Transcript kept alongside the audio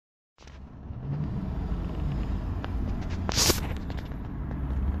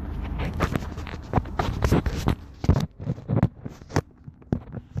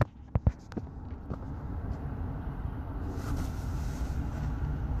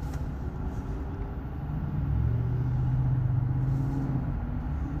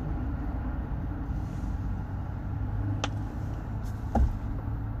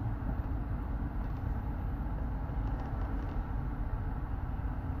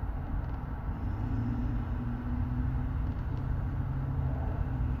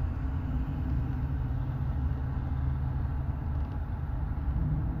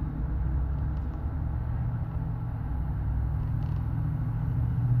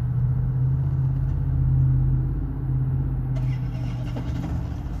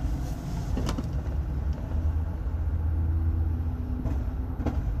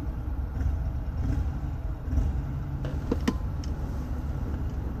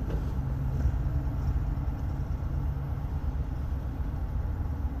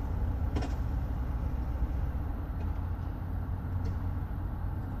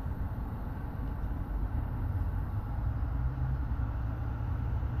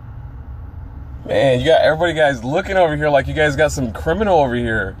Man, you got everybody guys looking over here like you guys got some criminal over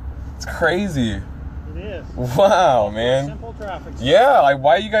here. It's crazy. It is. Wow, man. Simple traffic. Yeah, like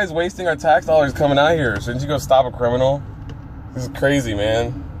why are you guys wasting our tax dollars coming out here? Shouldn't you go stop a criminal? This is crazy,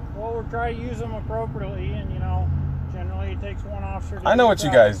 man. Well, we're trying to use them appropriately, and generally it takes one officer to I know what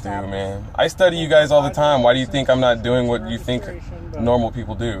you guys do, man. I study you guys all the time. Why do you think I'm not doing what you think normal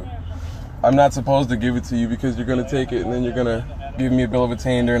people do? I'm not supposed to give it to you because you're going to take it and then you're going to give me a bill of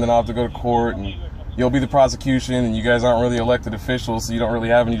attainder and then I'll have to go to court and you'll be the prosecution and you guys aren't really elected officials, so you don't really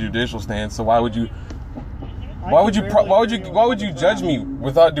have any judicial stance. So why would you judge me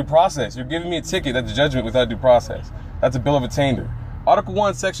without due process? You're giving me a ticket. That's a judgment without due process. That's a bill of attainder. Article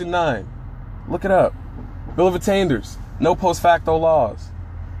 1, Section 9. Look it up. Bill of attainders. No post facto laws.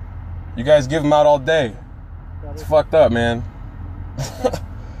 You guys give them out all day. It's fucked up, man.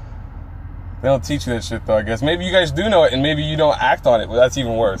 They don't teach you that shit, though, I guess. Maybe you guys do know it, and maybe you don't act on it. Well, that's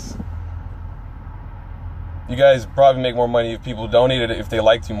even worse. You guys probably make more money if people donated it if they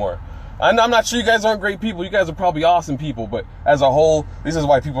liked you more. I'm not sure you guys aren't great people. You guys are probably awesome people, but as a whole, this is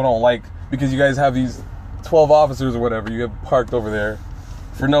why people don't like, because you guys have these 12 officers or whatever you have parked over there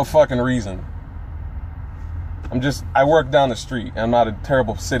for no fucking reason. I work down the street. I'm not a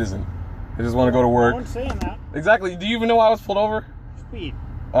terrible citizen. I just want to go to work. No one's saying that. Exactly. Do you even know why I was pulled over? Speed.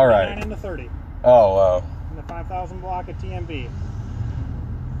 All right. 9 into 30. Oh, wow. In the 5,000 block of TMB.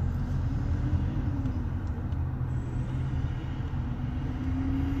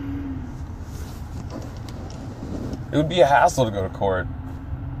 It would be a hassle to go to court.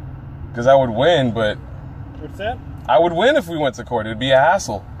 Because I would win, but... What's that? I would win if we went to court. It would be a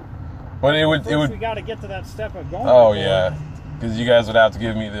hassle. But it would... we got to get to that step of going. Oh, yeah. Because you guys would have to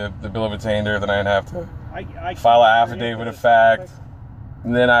give me the bill of attainder, then I'd have to file an affidavit of fact.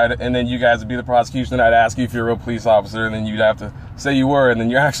 And then you guys would be the prosecution, and I'd ask you if you're a real police officer, and then you'd have to say you were, and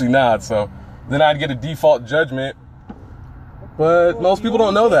then you're actually not. So then I'd get a default judgment. But most people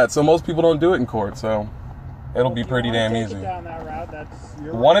don't know that, so most people don't do it in court, so it'll be pretty damn easy. Down that route, that's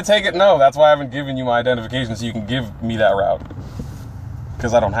your Want to take it? No, that's why I haven't given you my identification, so you can give me that route.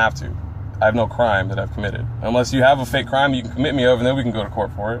 Because I don't have to. I have no crime that I've committed. Unless you have a fake crime you can commit me of, and then we can go to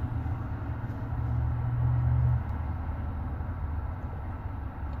court for it.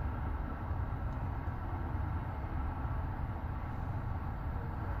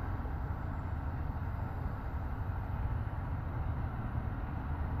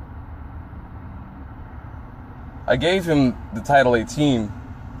 I gave him the Title 18.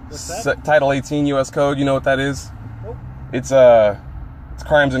 What's that? Title 18 U.S. Code. You know what that is? Nope. It's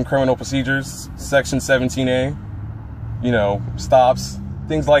Crimes and Criminal Procedures, Section 17A. You know, stops,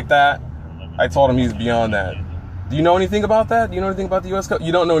 things like that. I told him he's beyond that. Do you know anything about that? Do you know anything about the U.S. Code?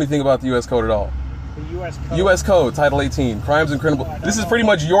 You don't know anything about the U.S. Code at all. The U.S. Code? U.S. Code, Title 18, Crimes and Criminal... This is pretty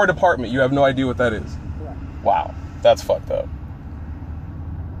much your department. You have no idea what that is. Correct. Wow. That's fucked up.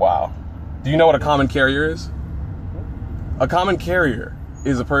 Wow. Do you know what a common carrier is? A common carrier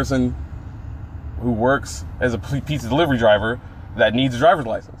is a person who works as a pizza delivery driver that needs a driver's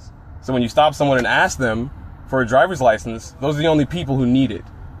license. So when you stop someone and ask them for a driver's license, those are the only people who need it.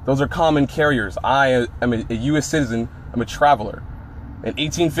 Those are common carriers. I am a U.S. citizen. I'm a traveler. In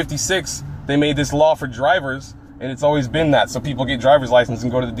 1856, they made this law for drivers, and it's always been that. So people get driver's license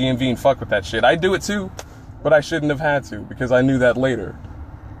and go to the DMV and fuck with that shit. I do it too, but I shouldn't have had to because I knew that later.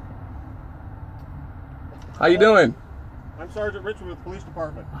 How you doing? I'm Sergeant Richard with the Police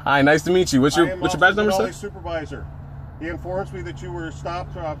Department. Hi, nice to meet you. What's your badge number, sir? Supervisor. He informs me that you were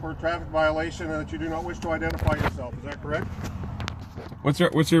stopped for a traffic violation and that you do not wish to identify yourself. Is that correct? What's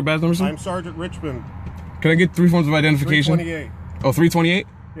your badge number, sir? I'm Sergeant Richmond. Can I get 3 forms of identification? 328. Oh, 328?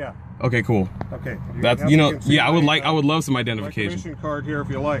 Yeah. Okay, cool. Okay. That's yeah. I would love some identification. My commission card here, if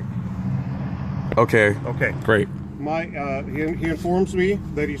you like. Okay. Okay. Great. He informs me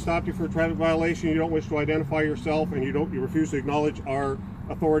that he stopped you for a traffic violation. You don't wish to identify yourself, and you refuse to acknowledge our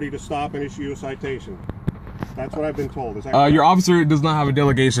authority to stop and issue you a citation. That's what I've been told. Is that correct? Your officer does not have a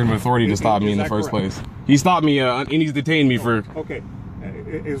delegation of authority to stop me in the first place. He stopped me and he's detained me for... Okay.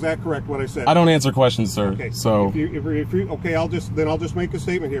 Is that correct, what I said? I don't answer questions, sir. Okay. So... Okay, I'll just make a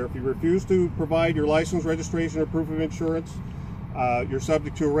statement here. If you refuse to provide your license, registration, or proof of insurance, you're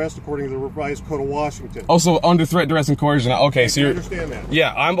subject to arrest according to the revised Code of Washington. Also, under threat, duress, and coercion. Okay, so you you're... understand that?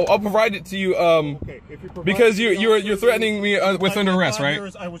 Yeah, I'll provide it to you. Okay, if you provide because you're threatening me with under arrest, right?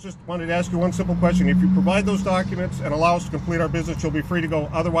 I was just wanted to ask you one simple question. If you provide those documents and allow us to complete our business, you'll be free to go.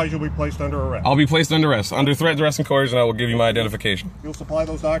 Otherwise, you'll be placed under arrest. I'll be placed under arrest. Under threat, duress, and coercion, I will give you my identification. You'll supply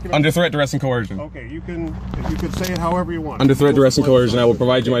those documents? Under threat, duress, and coercion. Okay, you can say it however you want. Under threat, duress, and coercion, I will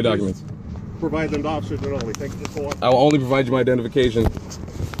provide you my documents. Provide them to officers and only. Thank you. I will only provide you my identification.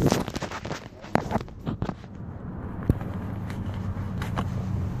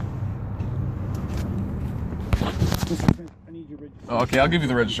 okay, I'll give you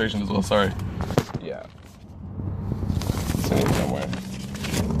the registration as well. Sorry. Yeah. It's in here somewhere.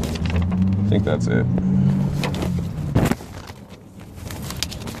 I think that's it.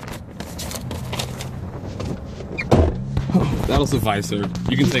 That'll suffice, sir.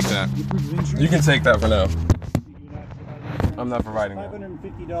 You can take that. You can take that for now. I'm not providing that.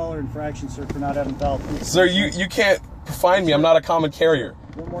 $550 infraction, sir, for not having valid proof. Sir, you can't find me. I'm not a common carrier.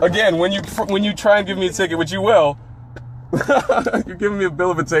 Again, when you try and give me a ticket, which you will, you're giving me a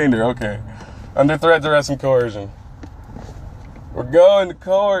bill of attainder. Okay. Under threat, duress, and coercion. We're going to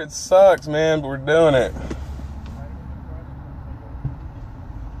court. It sucks, man, but we're doing it.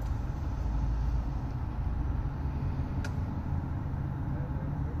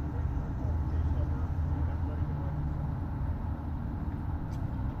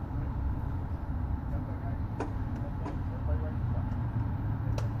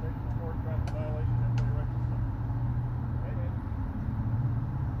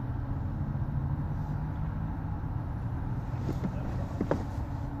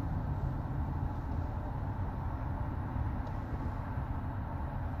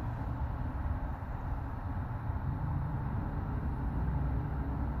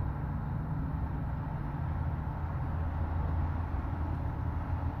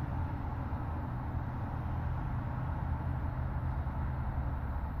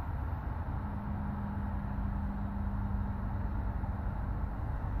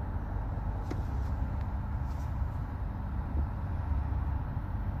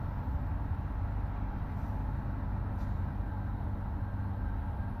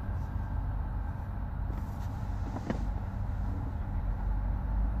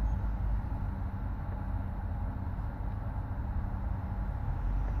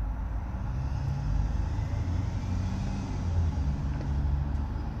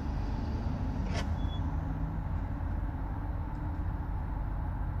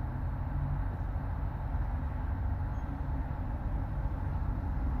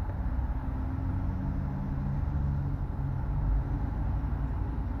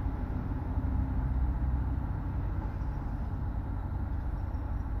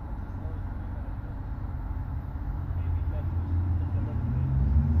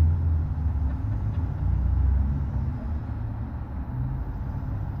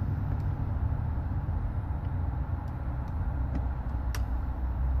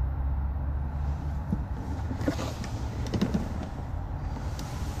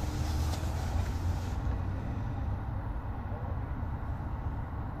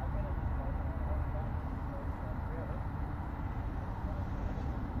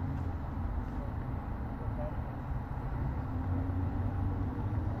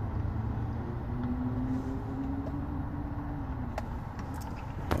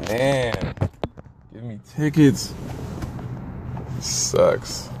 Man, give me tickets.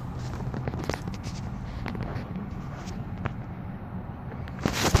 Sucks.